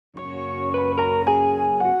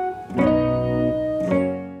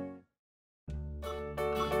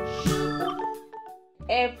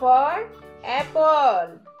A for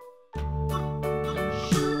apple.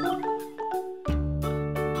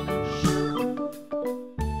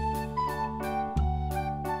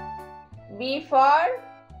 B for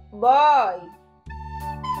boy.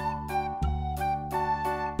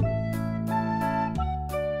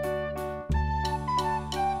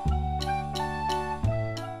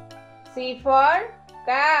 C for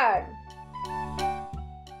car.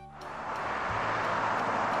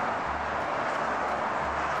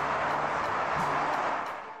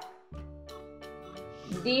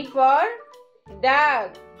 D for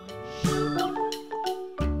dog.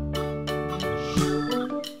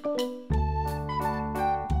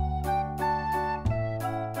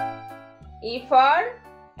 E for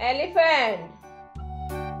elephant.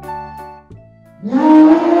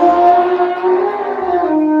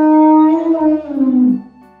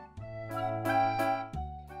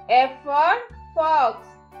 F for fox.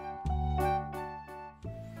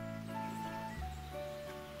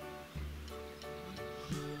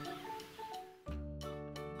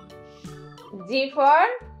 G for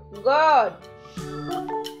goat.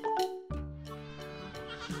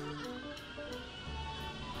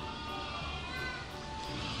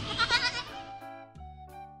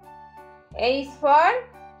 H for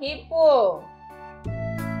hippo.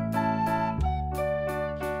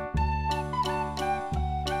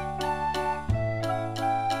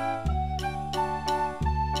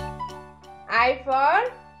 I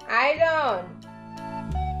for iron.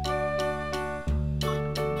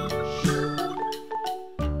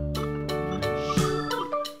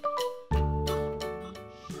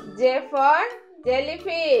 J for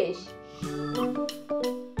jellyfish.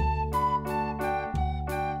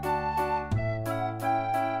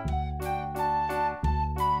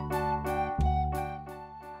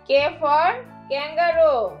 K for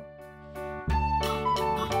kangaroo.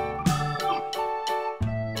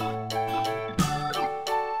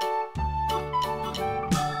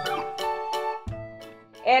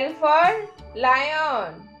 L for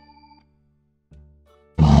lion.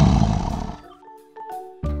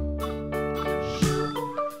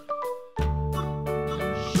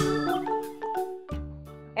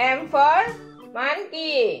 M for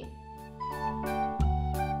monkey.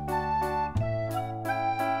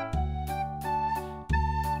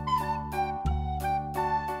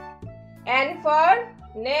 N for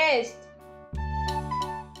nest.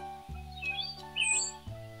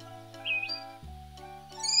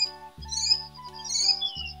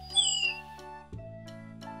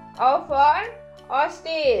 O for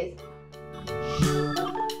ostrich.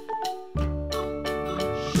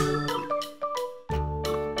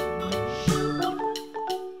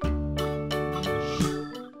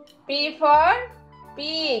 P for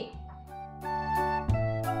pig.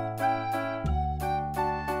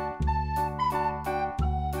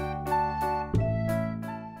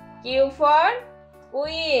 Q for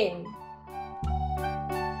queen.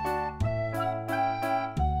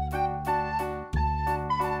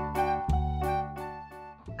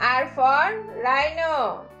 R for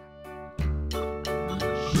rhino.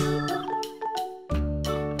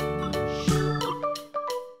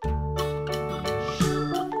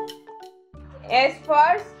 S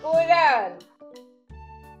for squirrel.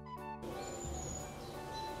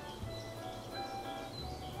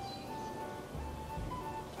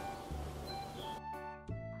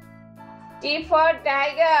 T for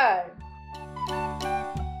tiger.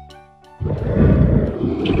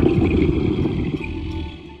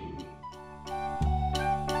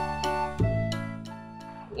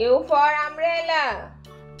 U for umbrella.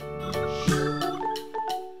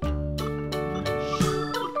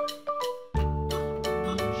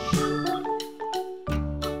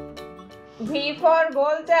 V for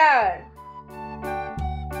vulture.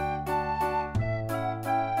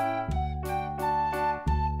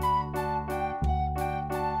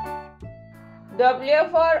 W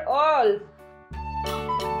for wolf.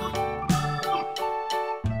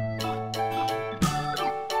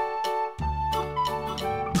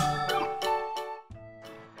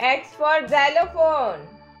 X for xylophone.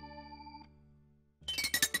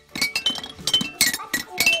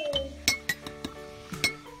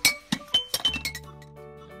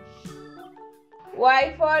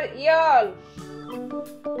 Y for yolk.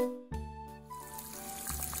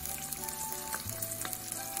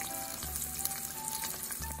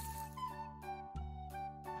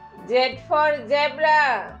 Z for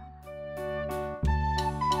zebra.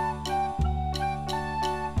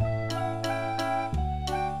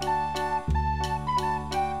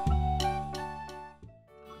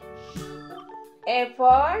 A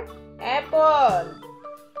for apple.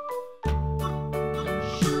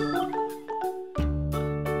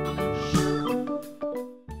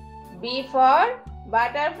 B for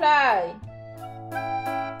butterfly.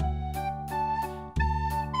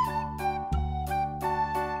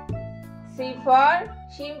 C for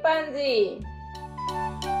chimpanzee.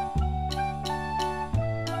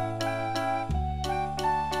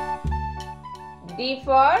 D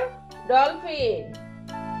for dolphin.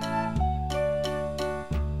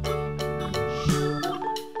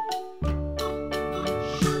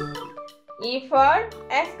 E for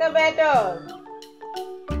excavator.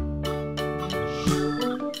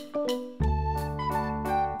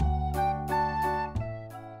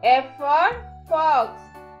 F for fox.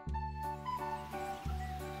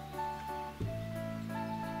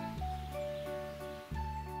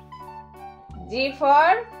 G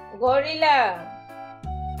for gorilla.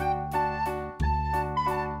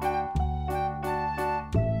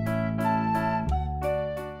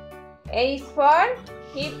 H for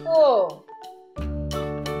hippo.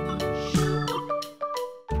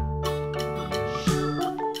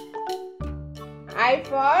 I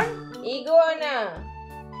for iguana.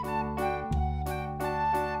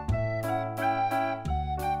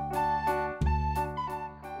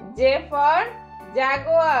 J for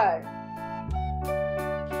jaguar.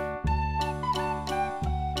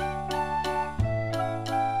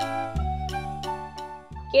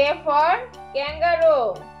 K for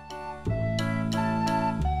kangaroo.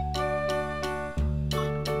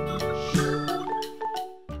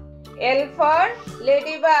 L for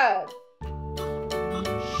ladybug.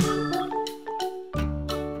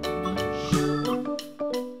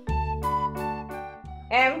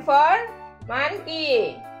 M for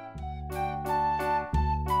monkey.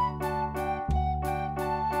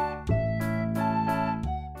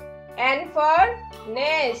 N for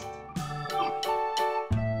nest.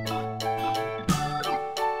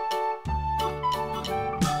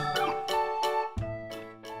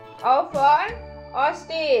 O for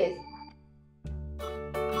ostrich.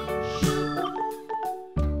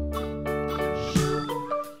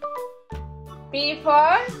 P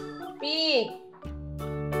for pig.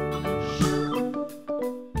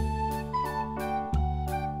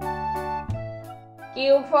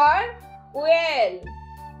 Q for quail.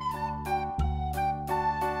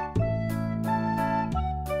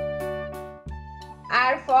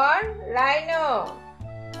 R for rhino.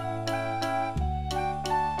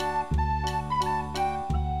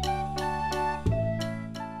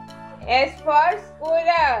 S for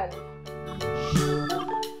squirrel.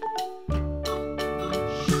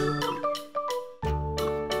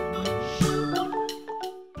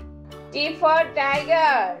 T for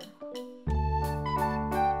tiger.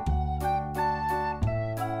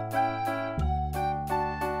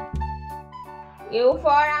 U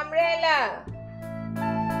for umbrella.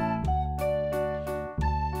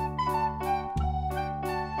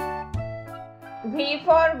 V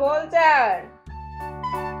for vulture.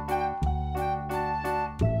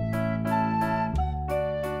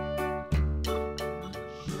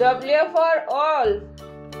 W for wolf.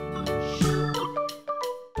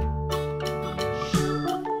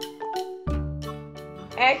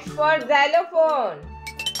 X for xylophone.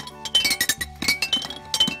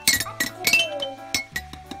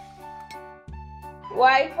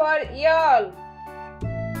 Y for eagle.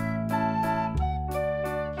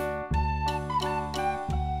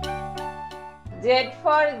 Z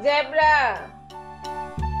for zebra.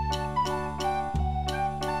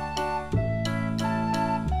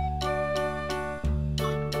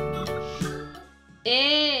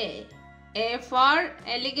 A for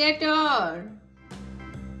alligator.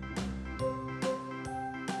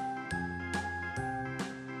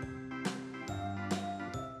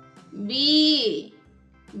 B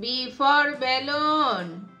for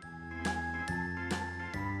balloon.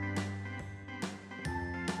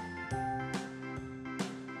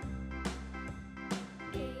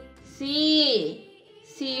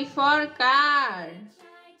 C for car.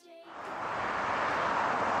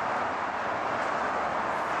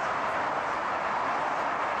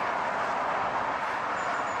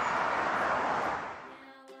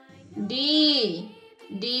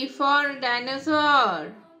 D for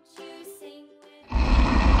dinosaur.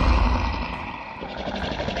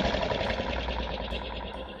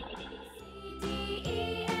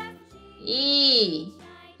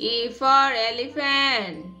 E for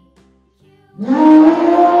elephant.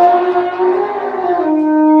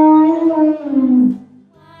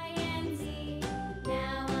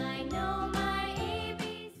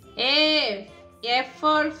 F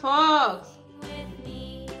for fox.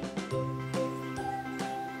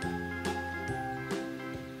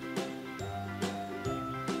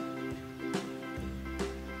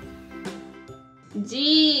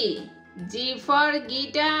 G G for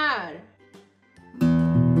guitar.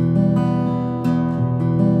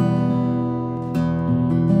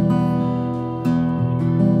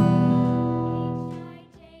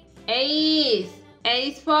 H.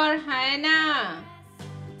 H for hyena.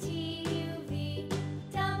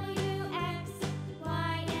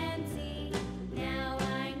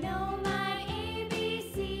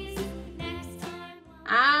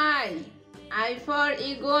 I for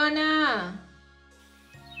iguana.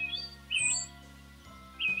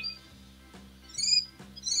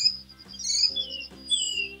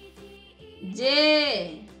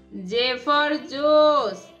 J. J for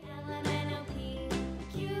juice.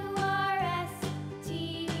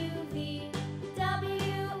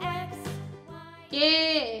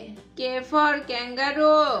 K. K for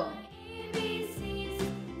kangaroo.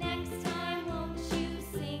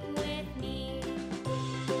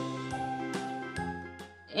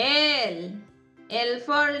 L. L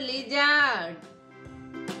for lizard.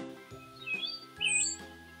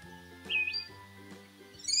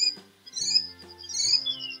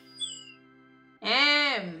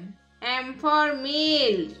 M. M for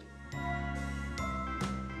milk.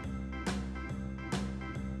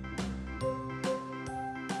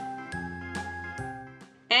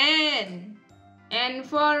 N. N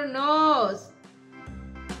for nose.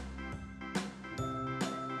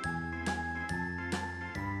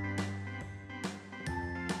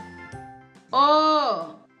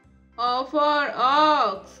 O. O for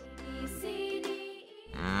ox.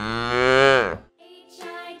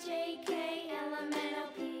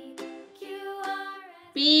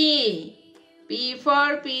 P. P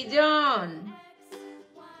for pigeon.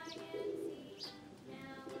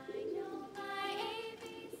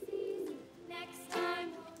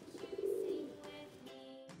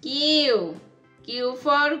 Q. Q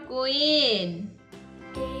for queen.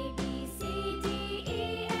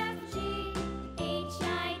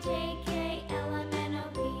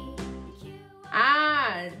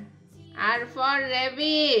 R. R for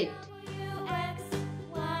rabbit.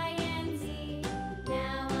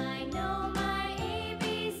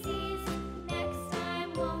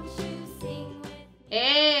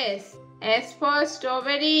 S. S for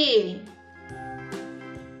strawberry.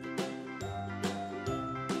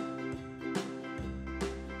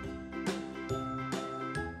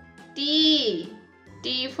 T.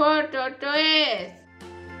 T for tortoise.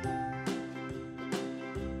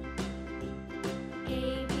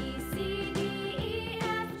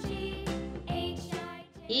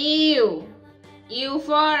 U. U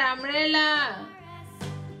for umbrella.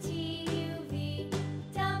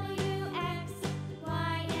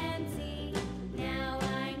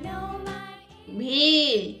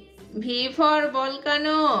 V. V for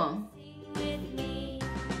volcano.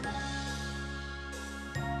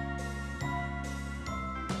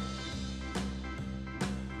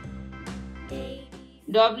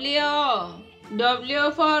 W.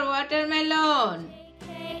 W for watermelon.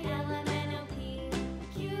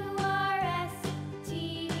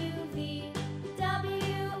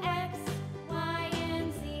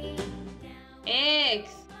 X.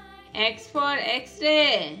 X for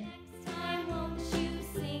X-ray.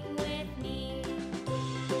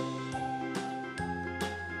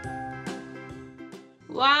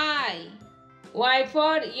 Y. Y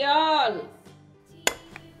for yawl.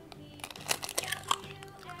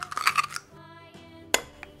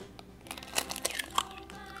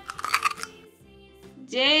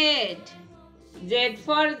 Z. Z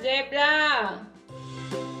for zebra.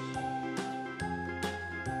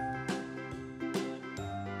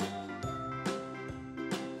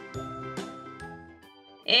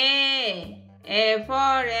 A. A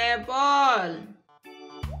for apple.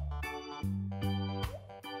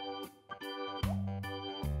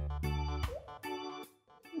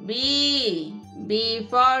 B. B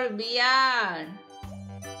for bear.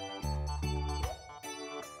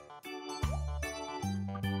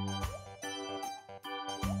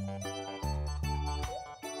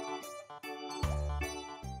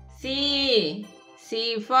 C.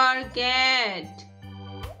 C for cat.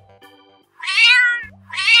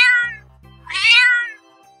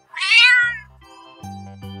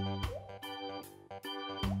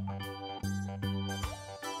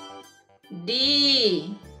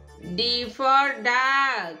 D. D for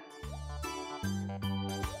duck.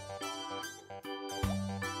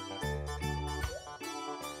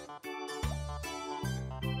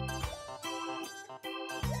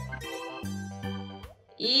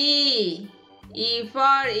 E. E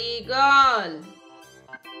for eagle.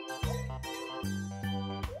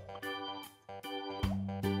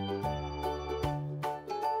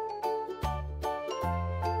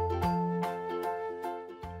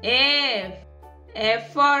 F.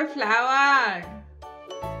 F for flower.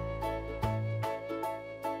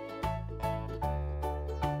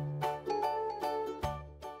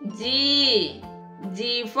 G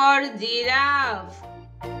for giraffe.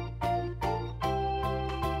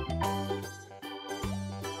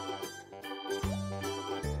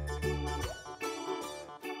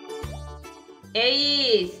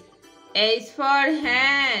 H for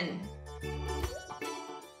hen.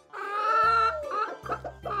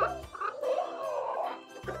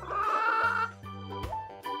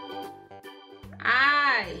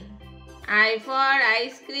 I for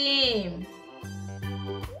ice cream.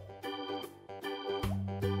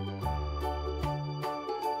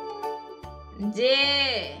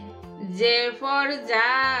 J for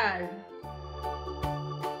jar.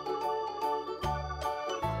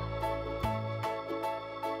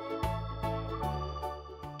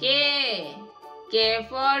 K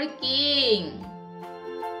for king.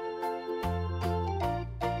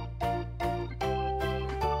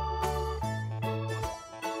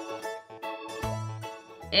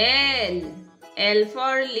 L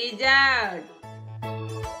for lizard.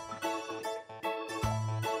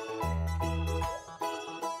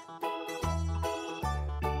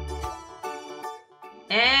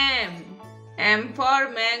 M for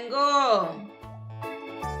mango.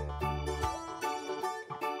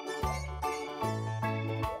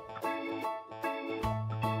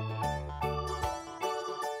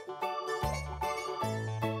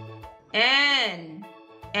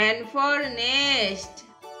 N for nest.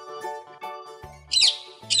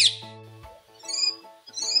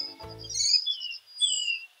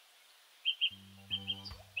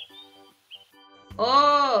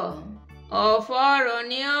 O for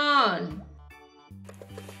onion.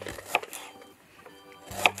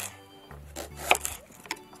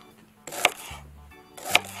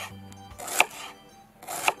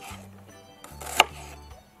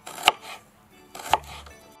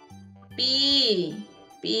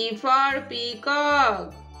 P for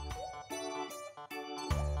peacock.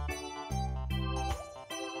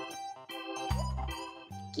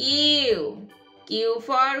 Q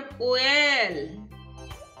for quail.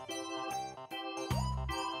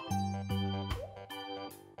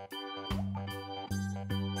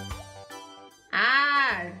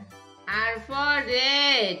 R for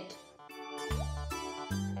red.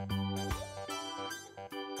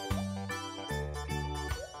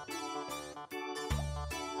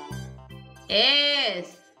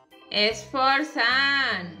 S for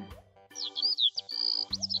sun.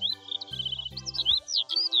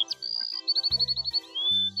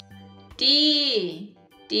 T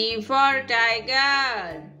for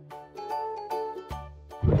tiger.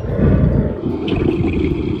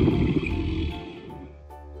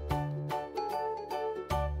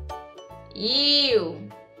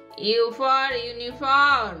 U for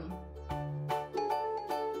uniform.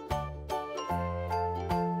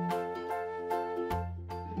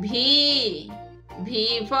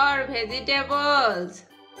 V for vegetables.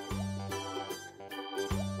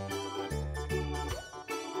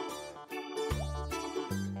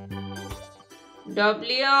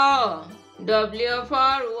 W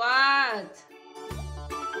for watch.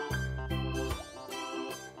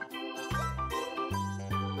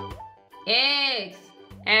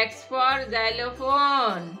 X for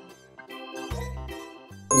xylophone.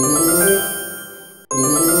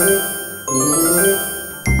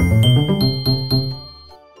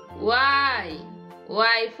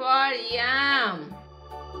 Y for yam.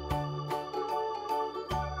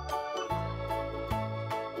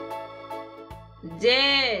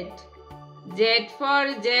 Z for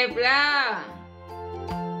zebra.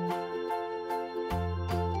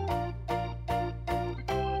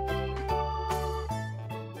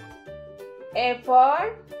 A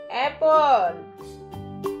for apple.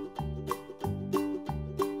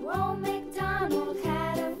 Old MacDonald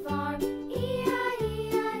had a farm,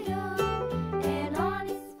 E-I-E-I-O, and on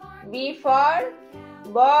his farm B for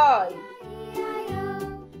boy.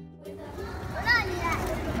 E-I-O, with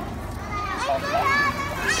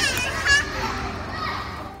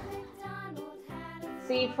C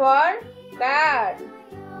for car.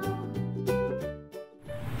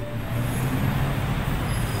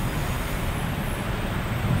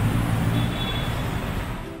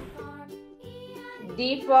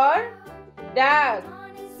 D for dog.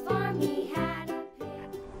 on his farm he had a pig.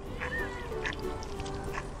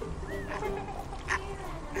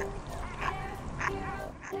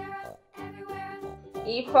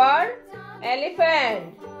 E for elephant.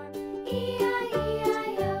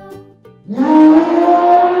 E-I-E-I-O.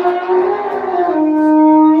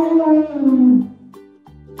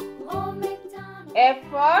 Old MacDonald F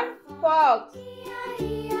for fox. E-I-E-I-O.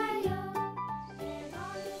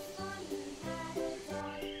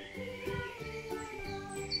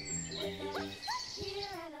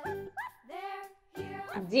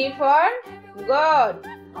 G for goat.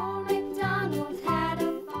 Old MacDonald had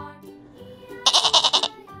a farm.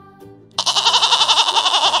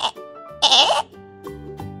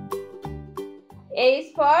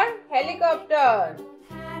 H for helicopter.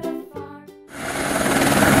 Had a farm.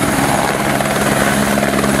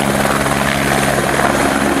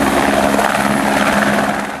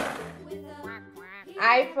 With a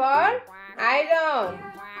I for iron.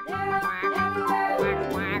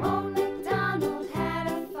 everywhere. Old MacDonald had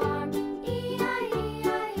a farm.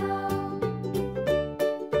 E-I-E-I-O.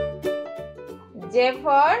 J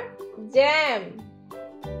for jam.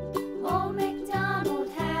 Old MacDonald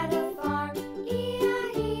had a farm.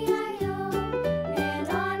 E-I-E-I-O. And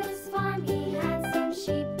on his farm he had some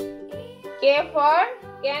sheep. K for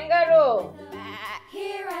kangaroo.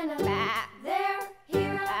 Here and a there,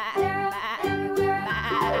 here up, there up,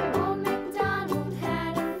 everywhere. Old MacDonald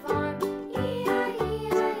had a farm.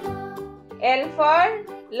 E-I-E-I-O. L for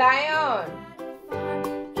lion. Farm.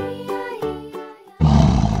 E-I-E-I-O.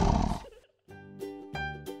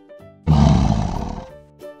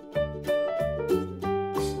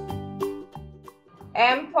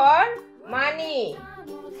 M for money.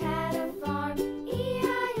 MacDonald had a farm.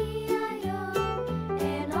 E-I-E-I-O.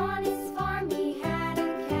 And on his farm he had a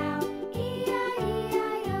cow.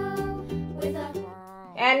 E-I-E-I-O. With a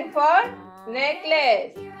N for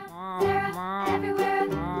necklace. there up, everywhere.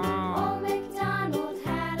 Old MacDonald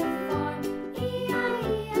had a farm.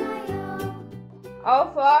 E-I-E-I-O.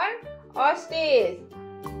 O for ostrich.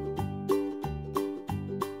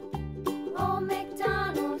 Old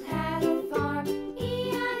MacDonald had a farm.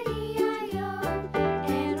 E-I-E-I-O.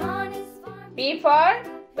 And on his farm P for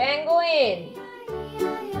penguin.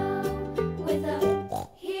 E-I-E-I-O. With a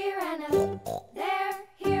here and a there,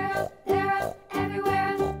 here up, there up,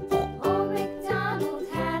 everywhere. Old MacDonald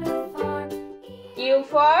had a farm. Q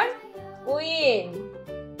for queen.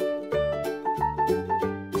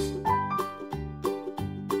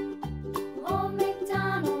 Old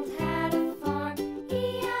MacDonald had a farm.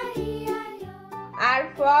 E-I-E-I-O. R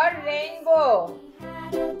for rainbow. He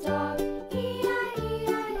had a dog.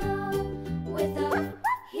 E-I-E-I-O. With a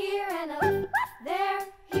here and a there,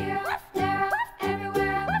 here up, there up,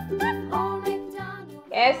 everywhere. Old MacDonald.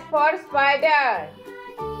 S for spider.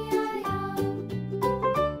 E-I-E-I-O.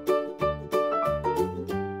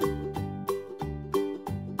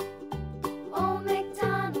 Old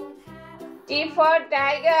MacDonald had a T for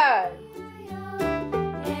tiger.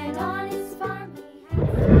 and on his farm he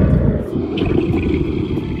had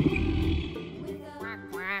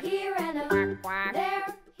here and a there,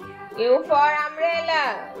 here. U for umbrella.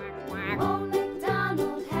 Old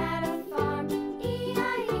MacDonald had a farm.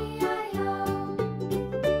 E-I-E-I-O.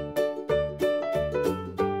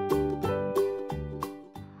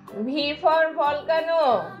 V for volcano.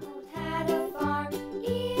 MacDonald had a farm.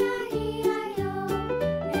 E-I-E-I-O.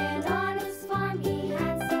 And on his farm he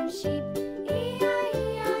had some sheep.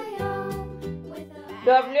 E-I-E-I-O. With a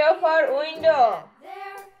W for window.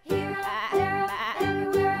 there, here up, there up,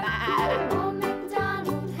 everywhere. Old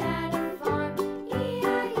MacDonald had a farm.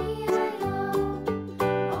 E-I-E-I-O.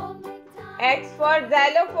 Old MacDonald X for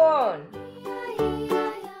xylophone.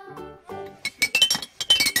 E-I-E-I-O.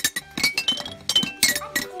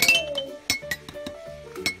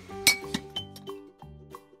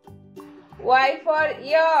 Y for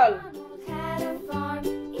yawl. MacDonald had a farm.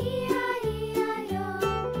 E-I-E-I-O.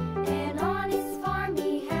 And on his farm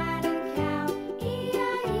he had a cow.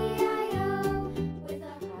 E-I-E-I-O. With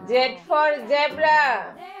a Z for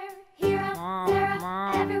zebra. there, here up, there